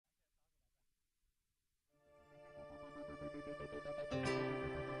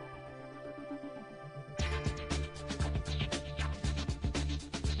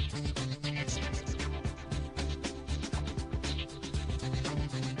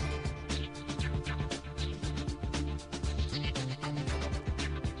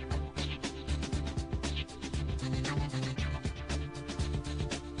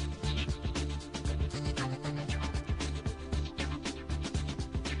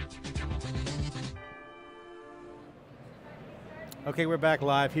Okay, we're back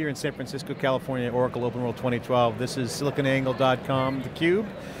live here in San Francisco, California, at Oracle Open World 2012. This is siliconangle.com, theCUBE.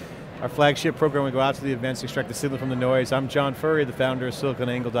 Our flagship program, we go out to the events, extract the signal from the noise. I'm John Furrier, the founder of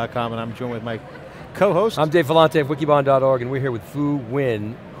siliconangle.com, and I'm joined with my co-host. I'm Dave Vellante of wikibon.org, and we're here with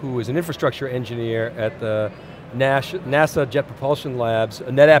Nguyen, who is an infrastructure engineer at the NASA Jet Propulsion Labs,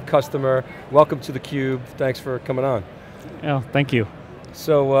 a NetApp customer. Welcome to theCUBE, thanks for coming on. Oh, thank you.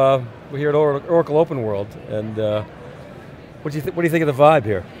 So, we're here at Oracle Open World, and what do you think of the vibe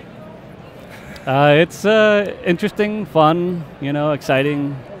here? It's interesting, fun,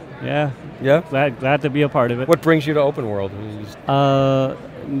 exciting. Yeah. Yeah? Glad to be a part of it. What brings you to Open World?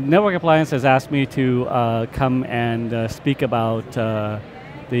 Network Appliance has asked me to come and speak about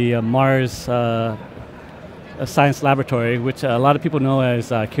the Mars Science Laboratory, which a lot of people know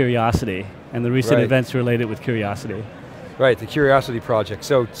as Curiosity, and the recent events related with Curiosity. Right, the Curiosity project.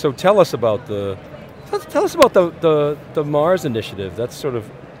 So tell us about the Mars initiative. That's sort of,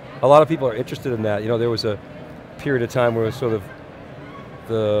 a lot of people are interested in that. There was a period of time where it was sort of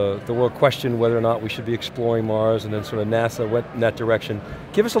the world questioned whether or not we should be exploring Mars, and then sort of NASA went in that direction.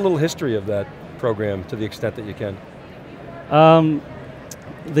 Give us a little history of that program to the extent that you can.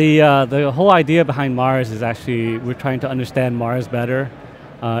 The whole idea behind Mars is actually, we're trying to understand Mars better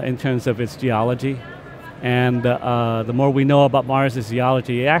in terms of its geology. And the more we know about Mars'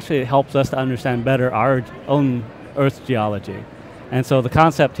 geology, it actually helps us to understand better our own Earth's geology. And so the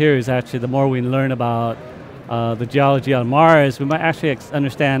concept here is actually, the more we learn about the geology on Mars, we might actually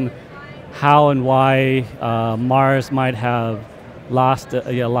understand how and why Mars might have lost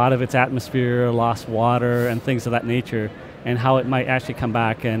a lot of its atmosphere, lost water, and things of that nature, and how it might actually come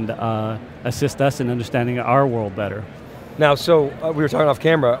back and assist us in understanding our world better. Now, so we were talking off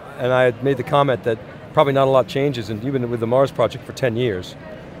camera, and I had made the comment that probably not a lot changes, and you've been with the Mars project for 10 years,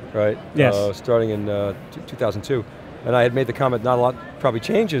 right? Yes. Starting in 2002. And I had made the comment not a lot probably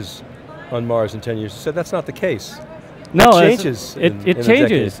changes on Mars in 10 years. You said that's not the case. No, it changes. It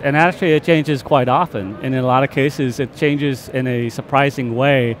changes, and actually it changes quite often. And in a lot of cases, it changes in a surprising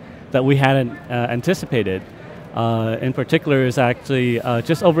way that we hadn't anticipated. In particular, is actually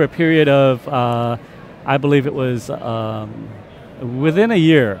just over a period of, I believe it was within a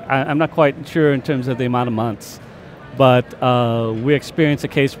year. I'm not quite sure in terms of the amount of months, but we experienced a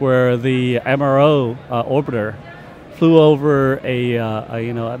case where the MRO orbiter flew over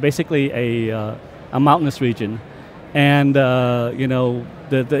basically a mountainous region, and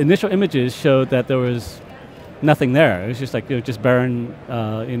the initial images showed that there was nothing there. It was just like just barren,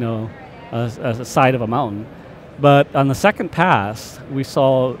 a side of a mountain. But on the second pass, we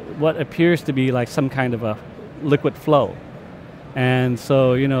saw what appears to be like some kind of a liquid flow. And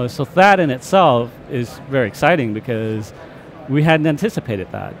so, so that in itself is very exciting because we hadn't anticipated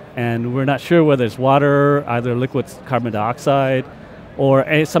that. And we're not sure whether it's water, either liquid carbon dioxide,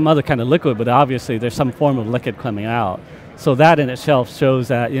 or some other kind of liquid, but obviously there's some form of liquid coming out. So that in itself shows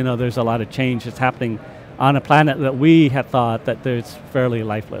that, there's a lot of change that's happening on a planet that we had thought that there's fairly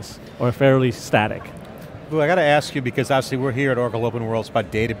lifeless or fairly static. Well, I got to ask you, because obviously we're here at Oracle Open World, it's about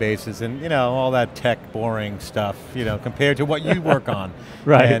databases and all that tech boring stuff, compared to what you work on.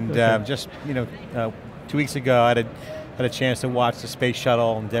 Right. And just 2 weeks ago, I had a chance to watch the space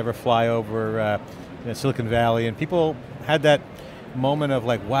shuttle Endeavour fly over Silicon Valley, and people had that moment of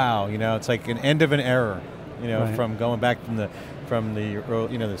like, wow, it's like an end of an era, right. From going back from the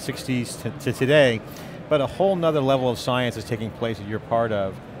 60s to today, but a whole nother level of science is taking place that you're part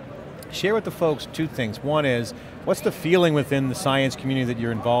of. Share with the folks two things. One is, what's the feeling within the science community that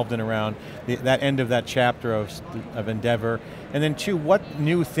you're involved in around that end of that chapter of Endeavour? And then two, what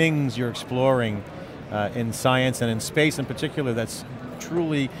new things you're exploring in science and in space in particular that's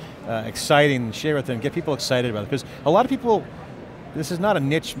truly exciting? Share with them, get people excited about it. Because a lot of people, this is not a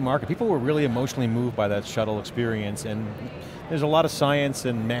niche market. People were really emotionally moved by that shuttle experience, and there's a lot of science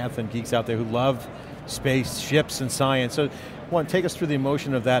and math and geeks out there who love space, ships, and science. So, take us through the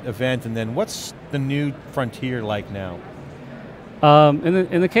emotion of that event, and then what's the new frontier like now?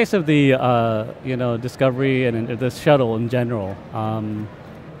 In the case of the Discovery and the shuttle in general,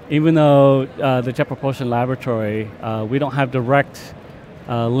 even though the Jet Propulsion Laboratory, we don't have direct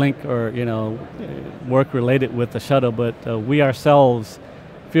link or work related with the shuttle, but we ourselves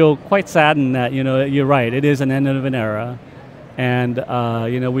feel quite saddened that you're right. It is an end of an era. And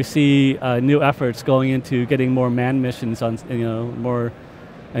we see new efforts going into getting more manned missions on, more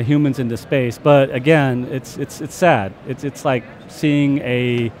humans into space. But again, it's sad. It's like seeing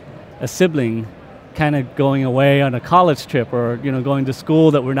a sibling kind of going away on a college trip, or going to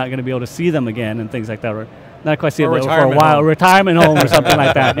school that we're not going to be able to see them again, and things like that. Or not quite see it for a while. Retirement home or something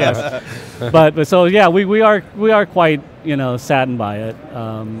like that. Yes. But so yeah, we are quite saddened by it.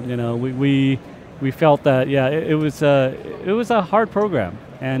 We felt that it was a hard program,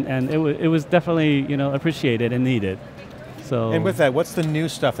 and it was definitely appreciated and needed. So. And with that, what's the new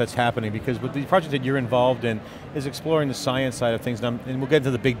stuff that's happening? Because with the project that you're involved in is exploring the science side of things, and we'll get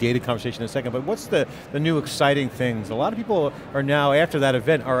into the big data conversation in a second, but what's the new exciting things? A lot of people are now, after that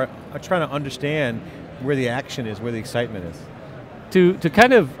event, are trying to understand where the action is, where the excitement is. To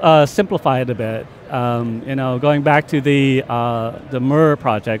kind of simplify it a bit, going back to the MER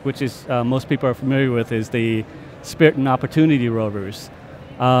project, which is most people are familiar with, is the Spirit and Opportunity rovers.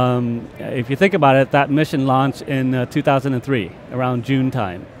 If you think about it, that mission launched in 2003, around June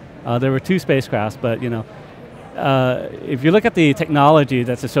time. There were 2 spacecrafts, but if you look at the technology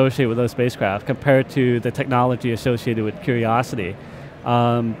that's associated with those spacecraft compared to the technology associated with Curiosity,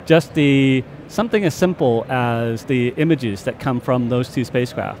 just something as simple as the images that come from those 2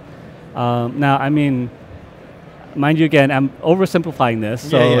 spacecraft. Now, I mean, mind you, again, I'm oversimplifing this,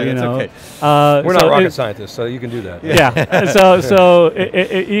 so that's okay. We're not rocket scientists, so you can do that. Yeah. So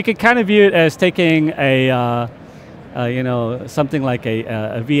you can kind of view it as taking a something like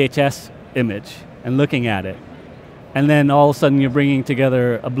a VHS image and looking at it, and then all of a sudden you're bringing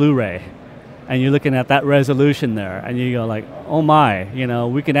together a Blu-ray, and you're looking at that resolution there, and you go like, oh my,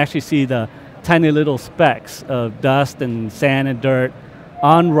 we can actually see the tiny little specks of dust and sand and dirt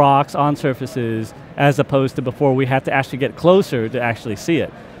on rocks, on surfaces, as opposed to before we had to actually get closer to actually see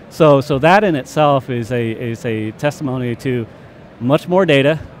it. So that in itself is a testimony to much more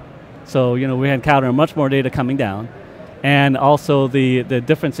data. So we encounter much more data coming down, and also the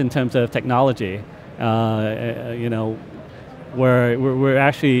difference in terms of technology. Where we're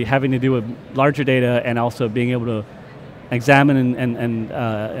actually having to do with larger data and also being able to examine and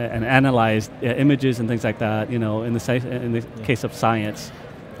analyze images and things like that. In the case of science.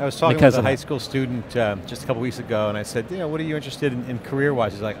 I was talking with a high school student just a couple weeks ago, and I said, what are you interested in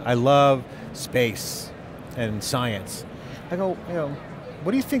career-wise? He's like, I love space and science. I go,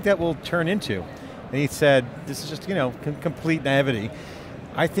 what do you think that will turn into? And he said, this is just, complete naivety.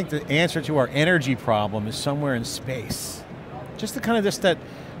 I think the answer to our energy problem is somewhere in space. Just that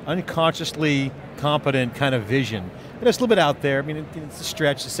unconsciously competent kind of vision. And it's a little bit out there. I mean, it's a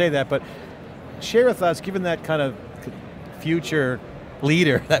stretch to say that, but share with us, given that kind of future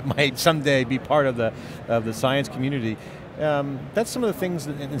leader that might someday be part of the science community, that's some of the things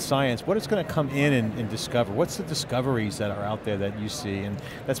in science. What is going to come in and discover? What's the discoveries that are out there that you see and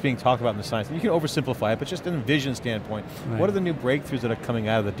that's being talked about in the science? And you can oversimplify it, but just in a vision standpoint, right. What are the new breakthroughs that are coming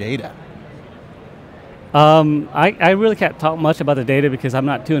out of the data? I really can't talk much about the data because I'm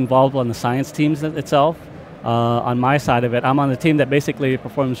not too involved on the science teams itself. On my side of it, I'm on the team that basically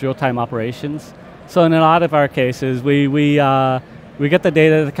performs real-time operations. So in a lot of our cases, we get the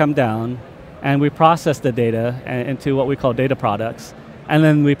data to come down, and we process the data into what we call data products, and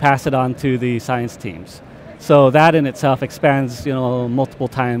then we pass it on to the science teams. So that in itself expands, multiple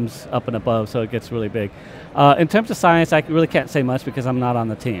times up and above, so it gets really big. In terms of science, I really can't say much because I'm not on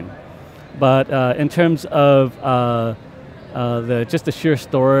the team. But in terms of just the sheer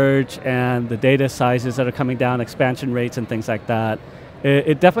storage and the data sizes that are coming down, expansion rates and things like that,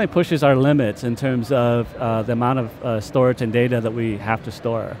 it definitely pushes our limits in terms of the amount of storage and data that we have to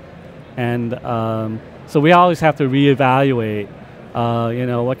store. And so we always have to reevaluate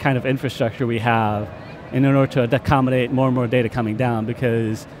what kind of infrastructure we have in order to accommodate more and more data coming down,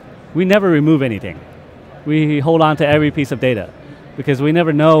 because we never remove anything. We hold on to every piece of data because we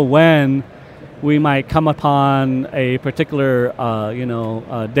never know when we might come upon a particular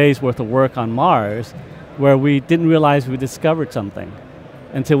day's worth of work on Mars where we didn't realize we discovered something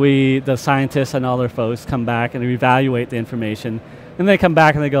until the scientists and all their folks come back and evaluate the information. And they come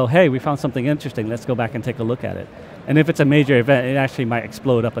back and they go, hey, we found something interesting, let's go back and take a look at it. And if it's a major event, it actually might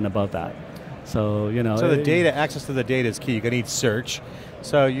explode up and above that. So, So the data, access to the data is key. You're going to need search.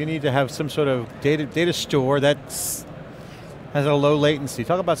 So you need to have some sort of data store that has a low latency.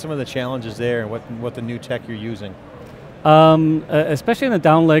 Talk about some of the challenges there and what the new tech you're using. Especially in the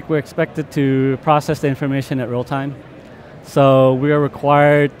down lake, we're expected to process the information at real time. So we are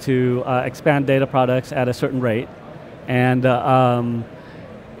required to expand data products at a certain rate. And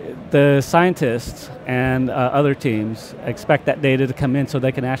the scientists and other teams expect that data to come in so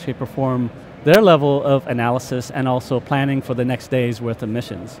they can actually perform their level of analysis and also planning for the next day's worth of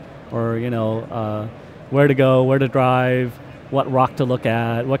missions. Or where to go, where to drive, what rock to look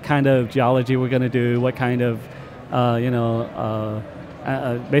at, what kind of geology we're going to do, what kind of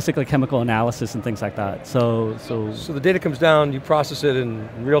basically chemical analysis and things like that. So the data comes down, you process it in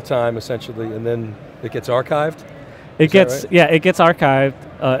real time essentially, and then it gets archived? It gets archived.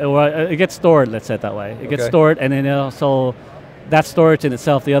 or it gets stored, let's say it that way. It gets stored, and then also, that storage in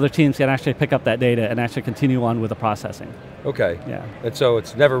itself, the other teams can actually pick up that data and actually continue on with the processing. Okay. Yeah. And so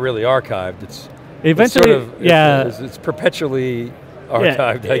it's never really archived. It's eventually, it's sort of, it's perpetually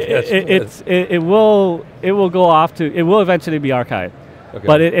archived, I guess. It will go off to, it will eventually be archived. Okay.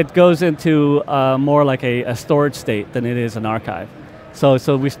 But it goes into more like a storage state than it is an archive.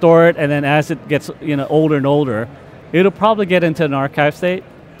 So we store it, and then as it gets older and older, it'll probably get into an archive state.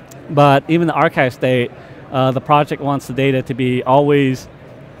 But even the archive state, the project wants the data to be always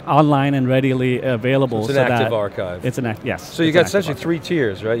online and readily available. So it's an active archive. It's an yes. So you got essentially 3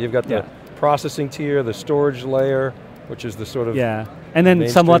 tiers, right? You've got the processing tier, the storage layer, which is the sort of and then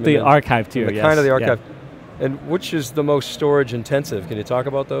somewhat the archive tier. The kind of the archive. And which is the most storage intensive? Can you talk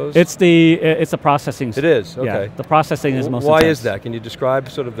about those? It's the processing. It is, okay. Yeah, the processing is most Why intense. is that? Can you describe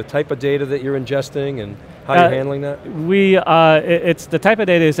sort of the type of data that you're ingesting and how you're handling that? It's the type of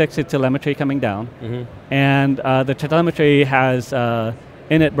data is actually telemetry coming down. And the telemetry has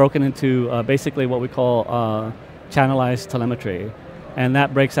in it broken into basically what we call channelized telemetry. And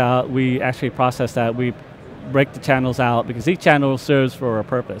that breaks out, we actually process that, we break the channels out because each channel serves for a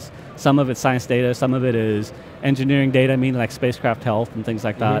purpose. Some of it's science data, some of it is engineering data, meaning like spacecraft health and things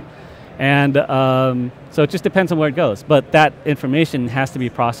like that. And so it just depends on where it goes. But that information has to be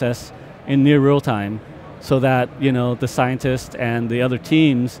processed in near real time so that the scientists and the other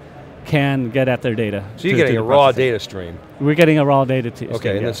teams can get at their data. So you're getting a raw data stream. We're getting a raw data stream.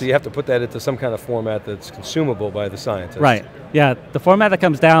 Okay, and then so you have to put that into some kind of format that's consumable by the scientists. Right, yeah, the format that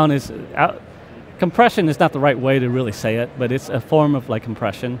comes down is, compression is not the right way to really say it, but it's a form of like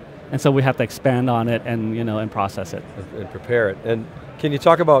compression. And so we have to expand on it and and process it. And prepare it. And can you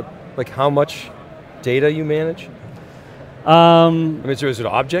talk about like how much data you manage? I mean, is it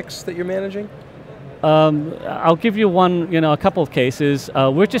objects that you're managing? I'll give you a couple of cases.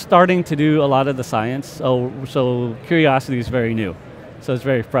 We're just starting to do a lot of the science, so Curiosity is very new. So it's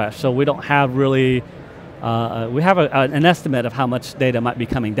very fresh. So we don't have really, we have an estimate of how much data might be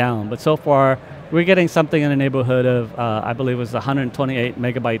coming down, but so far we're getting something in the neighborhood of, I believe it was 128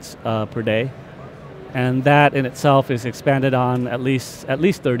 megabytes per day. And that in itself is expanded on at least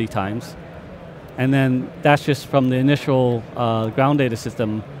 30 times. And then that's just from the initial ground data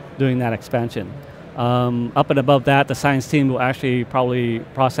system doing that expansion. Up and above that, the science team will actually probably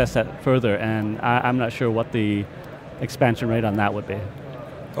process that further, and I'm not sure what the expansion rate on that would be.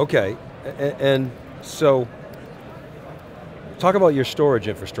 Okay, and so talk about your storage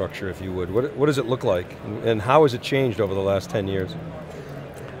infrastructure, if you would. What does it look like, and how has it changed over the last 10 years?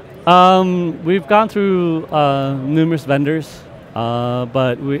 We've gone through numerous vendors,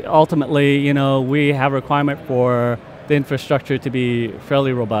 but we ultimately, we have a requirement for the infrastructure to be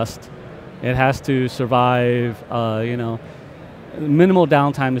fairly robust. It has to survive, minimal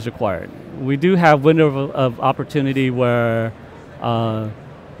downtime is required. We do have window of opportunity where,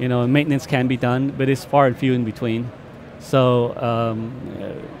 maintenance can be done, but it's far and few in between. So,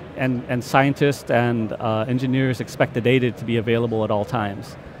 and scientists and engineers expect the data to be available at all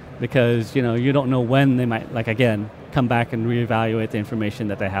times because, you don't know when they might, come back and reevaluate the information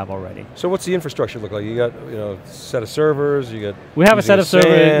that they have already. So what's the infrastructure look like? You got a set of servers, we have a set of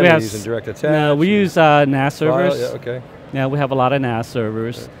servers. We have using direct attach. No, we use NAS servers. Yeah, okay. Yeah, we have a lot of NAS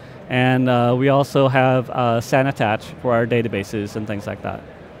servers. Okay. And we also have SAN attach for our databases and things like that.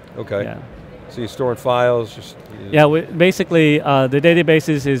 Okay. Yeah. So you store files? Yeah, basically the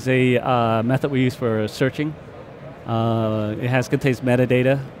databases is a method we use for searching. It contains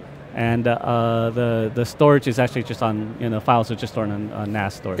metadata. And the storage is actually just on, files are just stored on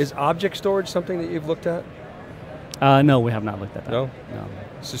NAS storage. Is object storage something that you've looked at? No, we have not looked at that. No? No.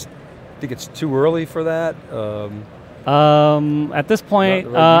 It's just, think it's too early for that? At this point,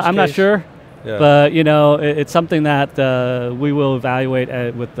 I'm not sure. Yeah. But it's something that we will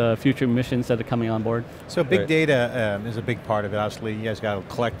evaluate with the future missions that are coming on board. So big data is a big part of it. Obviously, you guys got to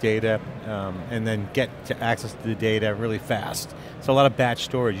collect data and then get to access to the data really fast. So a lot of batch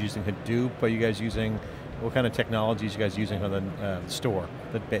storage using Hadoop. Are you guys using, what kind of technologies are you guys using on the store,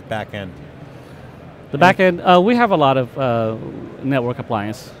 the back end? The back end, we have a lot of network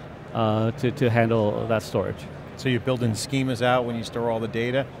appliance to handle that storage. So you're building schemas out when you store all the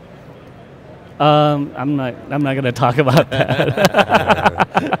data? I'm not going to talk about that.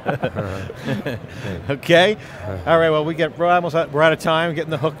 Okay. All right. Well, we're out of time. Getting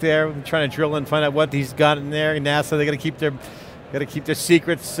the hook there. We're trying to drill and find out what he's got in there. NASA, they got to keep their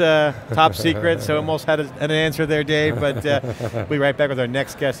secrets top secret. So almost had an answer there, Dave. But we'll be right back with our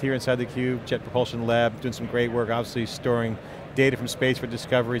next guest here inside theCUBE, Jet Propulsion Lab, doing some great work. Obviously, storing data from space for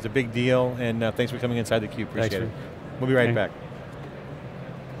discovery is a big deal. And thanks for coming inside theCUBE. Appreciate it. We'll be right back.